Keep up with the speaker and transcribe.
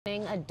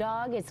A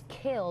dog is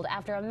killed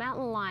after a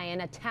mountain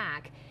lion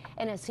attack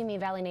in a Simi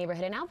Valley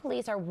neighborhood, and now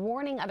police are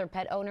warning other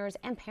pet owners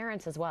and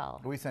parents as well.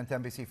 We sent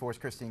NBC4's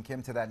Christine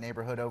Kim to that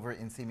neighborhood over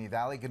in Simi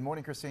Valley. Good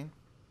morning, Christine.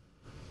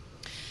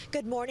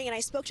 Good morning, and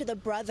I spoke to the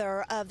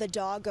brother of the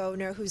dog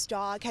owner whose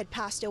dog had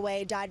passed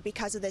away, died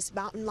because of this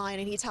mountain lion,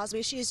 and he tells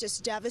me she's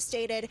just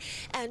devastated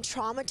and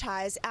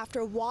traumatized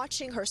after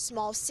watching her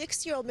small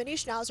 6-year-old mini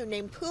schnauzer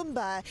named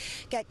Pumbaa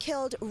get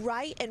killed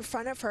right in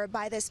front of her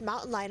by this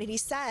mountain lion. And he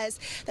says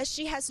that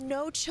she has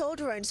no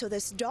children, so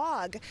this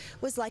dog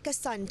was like a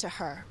son to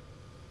her.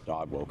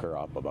 Dog woke her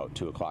up about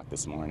 2 o'clock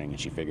this morning, and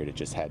she figured it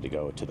just had to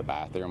go to the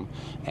bathroom,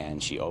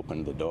 and she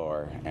opened the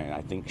door, and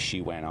I think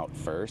she went out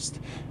first,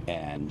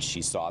 and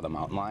she saw the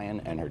mountain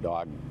lion, and her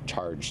dog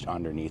charged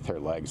underneath her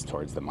legs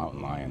towards the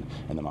mountain lion,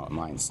 and the mountain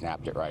lion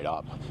snapped it right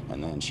up,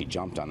 and then she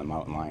jumped on the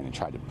mountain lion and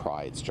tried to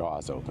pry its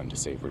jaws open to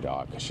save her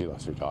dog because she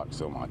loves her dog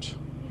so much.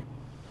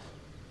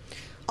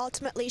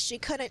 Ultimately, she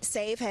couldn't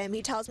save him.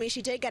 He tells me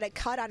she did get a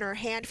cut on her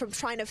hand from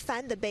trying to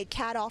fend the big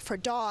cat off her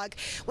dog.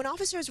 When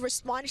officers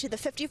responded to the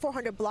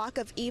 5400 block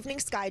of Evening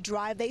Sky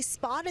Drive, they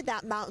spotted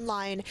that mountain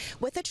lion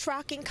with a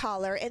tracking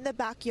collar in the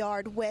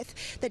backyard with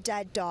the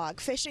dead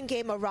dog. Fish and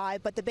Game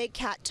arrived, but the big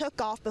cat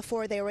took off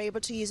before they were able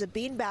to use a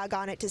beanbag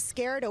on it to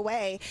scare it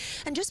away.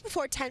 And just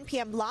before 10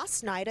 p.m.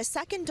 last night, a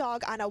second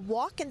dog on a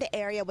walk in the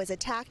area was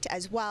attacked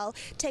as well,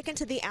 taken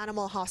to the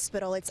animal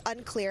hospital. It's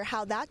unclear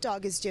how that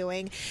dog is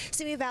doing.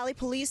 Simi Valley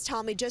Police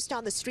tell me just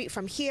down the street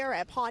from here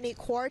at Pawnee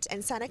Court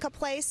and Seneca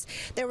Place,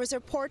 there was a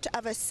report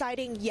of a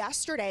sighting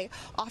yesterday.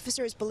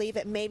 Officers believe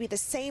it may be the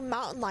same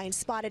mountain lion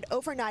spotted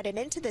overnight and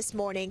into this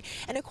morning.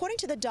 And according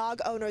to the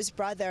dog owner's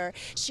brother,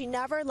 she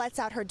never lets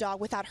out her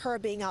dog without her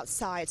being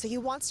outside. So he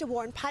wants to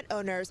warn pet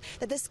owners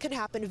that this can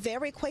happen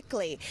very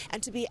quickly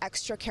and to be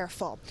extra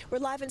careful. We're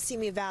live in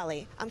Simi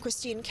Valley. I'm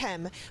Christine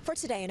Kim for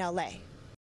Today in LA.